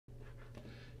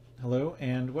Hello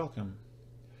and welcome.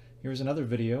 Here's another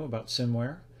video about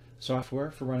SMMware, software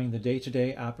for running the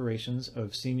day-to-day operations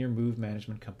of senior move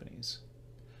management companies.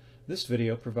 This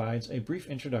video provides a brief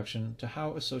introduction to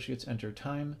how associates enter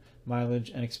time,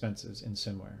 mileage, and expenses in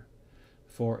SMMware.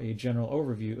 For a general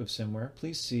overview of SMMware,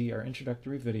 please see our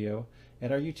introductory video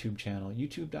at our YouTube channel,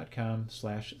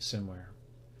 youtube.com/SMMware.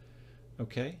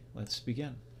 Okay, let's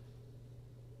begin.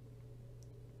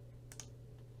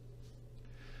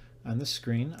 On this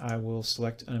screen, I will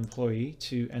select an employee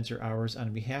to enter hours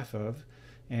on behalf of,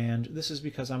 and this is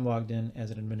because I'm logged in as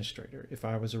an administrator. If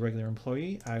I was a regular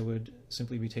employee, I would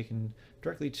simply be taken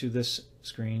directly to this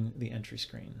screen, the entry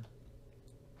screen.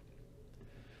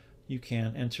 You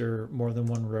can enter more than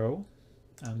one row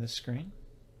on this screen,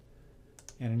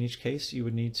 and in each case, you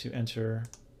would need to enter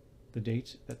the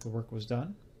date that the work was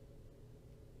done.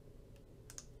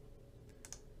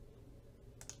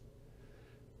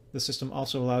 The system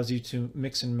also allows you to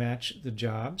mix and match the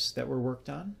jobs that were worked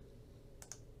on.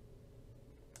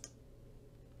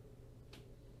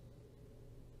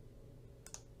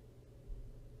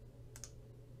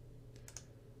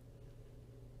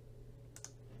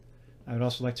 I would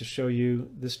also like to show you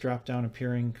this drop-down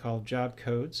appearing called Job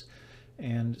Codes.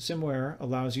 And SMMware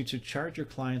allows you to charge your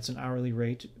clients an hourly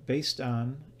rate based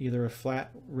on either a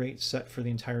flat rate set for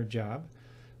the entire job,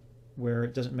 where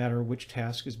it doesn't matter which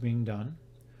task is being done,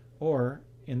 or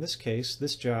in this case,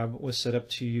 this job was set up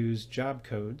to use job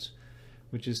codes,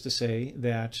 which is to say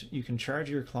that you can charge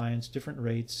your clients different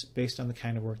rates based on the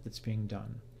kind of work that's being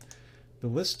done. The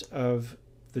list of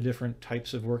the different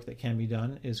types of work that can be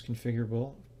done is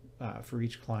configurable for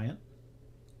each client,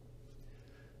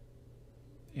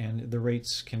 and the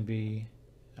rates can be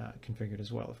configured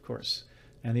as well, of course.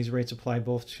 And these rates apply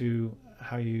both to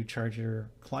how you charge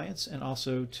your clients and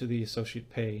also to the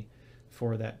associate pay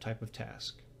for that type of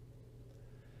task.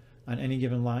 On any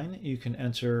given line, you can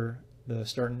enter the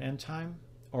start and end time,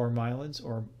 or mileage,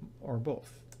 or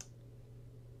both.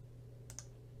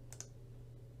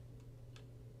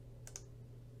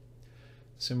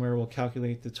 SMMware will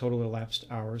calculate the total elapsed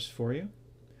hours for you,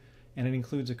 and it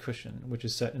includes a cushion, which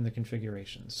is set in the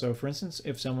configuration. So for instance,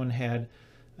 if someone had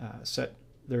set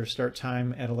their start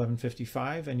time at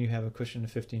 11:55 and you have a cushion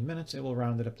of 15 minutes, it will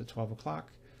round it up to 12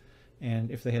 o'clock. And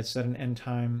if they had set an end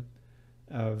time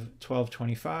of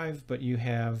 12:25, but you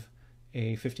have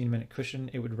a 15-minute cushion,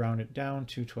 it would round it down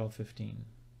to 12:15.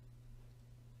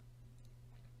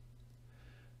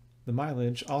 The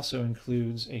mileage also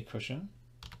includes a cushion.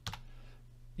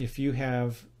 If you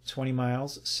have 20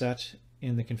 miles set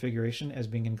in the configuration as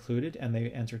being included and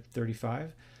they entered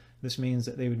 35, this means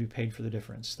that they would be paid for the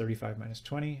difference, 35 minus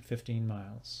 20, 15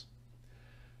 miles.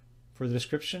 For the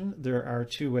description, there are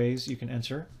two ways you can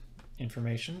enter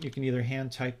information. You can either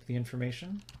hand type the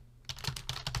information,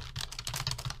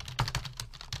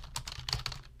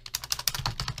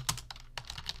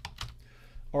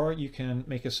 or you can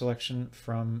make a selection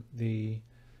from the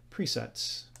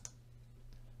presets.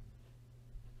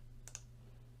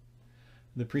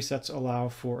 The presets allow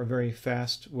for a very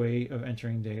fast way of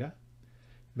entering data.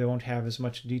 They won't have as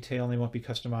much detail and they won't be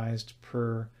customized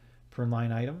per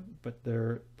line item, but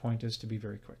their point is to be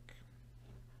very quick.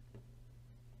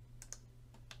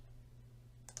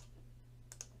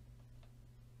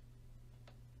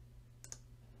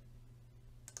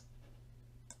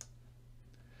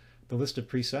 The list of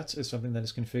presets is something that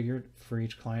is configured for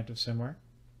each client of SMMware.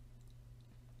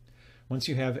 Once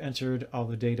you have entered all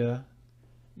the data,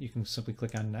 you can simply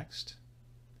click on Next.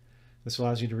 This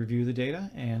allows you to review the data,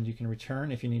 and you can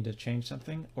return if you need to change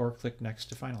something, or click Next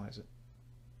to finalize it.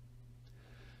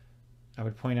 I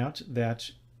would point out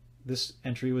that this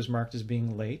entry was marked as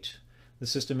being late. The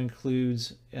system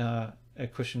includes a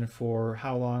cushion for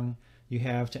how long you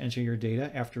have to enter your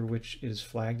data, after which it is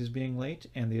flagged as being late,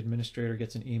 and the administrator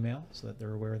gets an email so that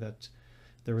they're aware that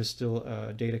there is still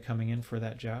data coming in for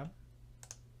that job.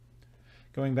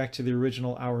 Going back to the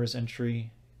original hours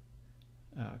entry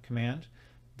command,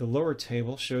 the lower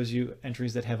table shows you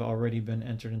entries that have already been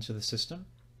entered into the system.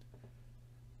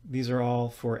 These are all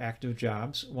for active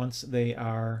jobs. Once they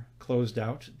are closed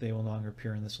out, they will no longer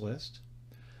appear in this list.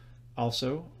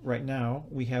 Also, right now,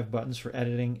 we have buttons for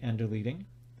editing and deleting.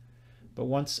 But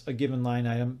once a given line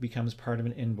item becomes part of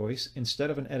an invoice, instead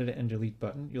of an edit and delete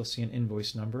button, you'll see an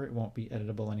invoice number. It won't be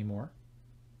editable anymore.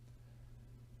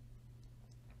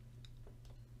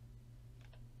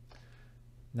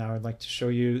 Now I'd like to show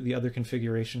you the other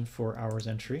configuration for hours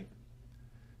entry.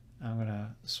 I'm going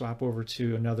to swap over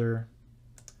to another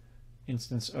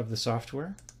instance of the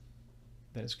software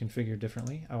that is configured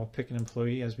differently. I will pick an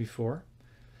employee as before.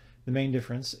 The main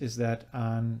difference is that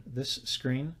on this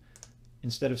screen,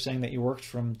 instead of saying that you worked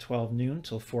from 12 noon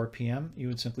till 4 p.m., you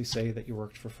would simply say that you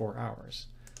worked for 4 hours.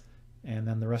 And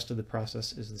then the rest of the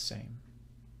process is the same.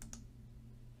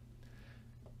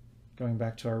 Going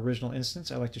back to our original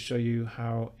instance, I'd like to show you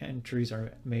how entries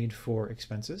are made for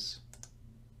expenses.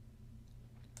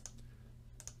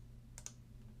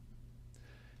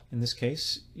 In this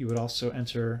case, you would also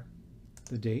enter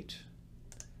the date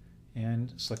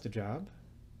and select a job.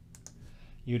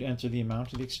 You'd enter the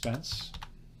amount of the expense.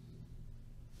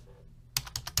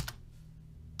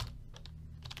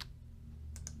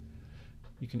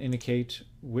 You can indicate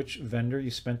which vendor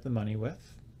you spent the money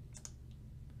with,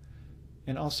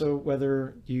 and also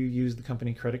whether you used the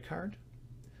company credit card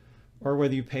or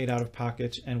whether you paid out of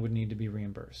pocket and would need to be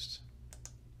reimbursed.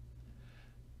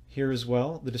 Here as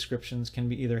well, the descriptions can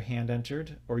be either hand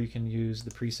entered or you can use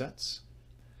the presets.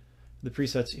 The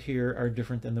presets here are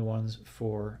different than the ones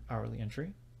for hourly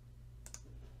entry.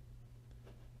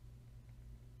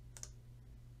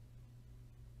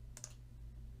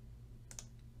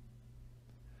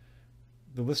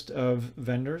 The list of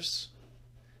vendors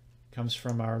comes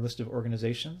from our list of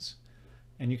organizations,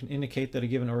 and you can indicate that a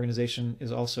given organization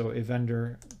is also a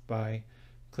vendor by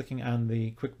clicking on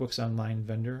the QuickBooks Online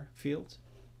vendor field.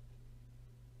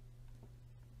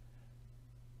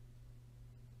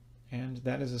 And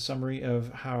that is a summary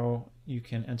of how you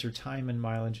can enter time and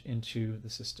mileage into the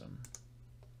system.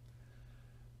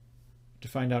 To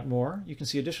find out more, you can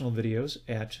see additional videos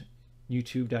at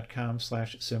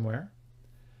youtube.com/SMMware.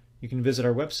 You can visit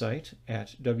our website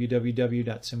at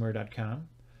www.smware.com,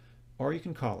 or you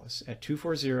can call us at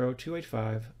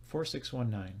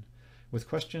 240-285-4619 with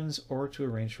questions or to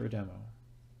arrange for a demo.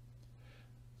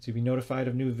 To be notified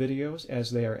of new videos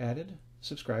as they are added,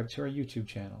 subscribe to our YouTube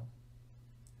channel.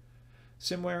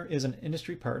 SMMware is an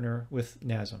industry partner with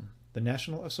NASM, the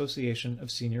National Association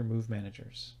of Senior Move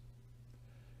Managers.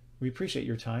 We appreciate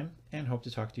your time and hope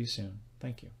to talk to you soon.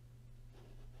 Thank you.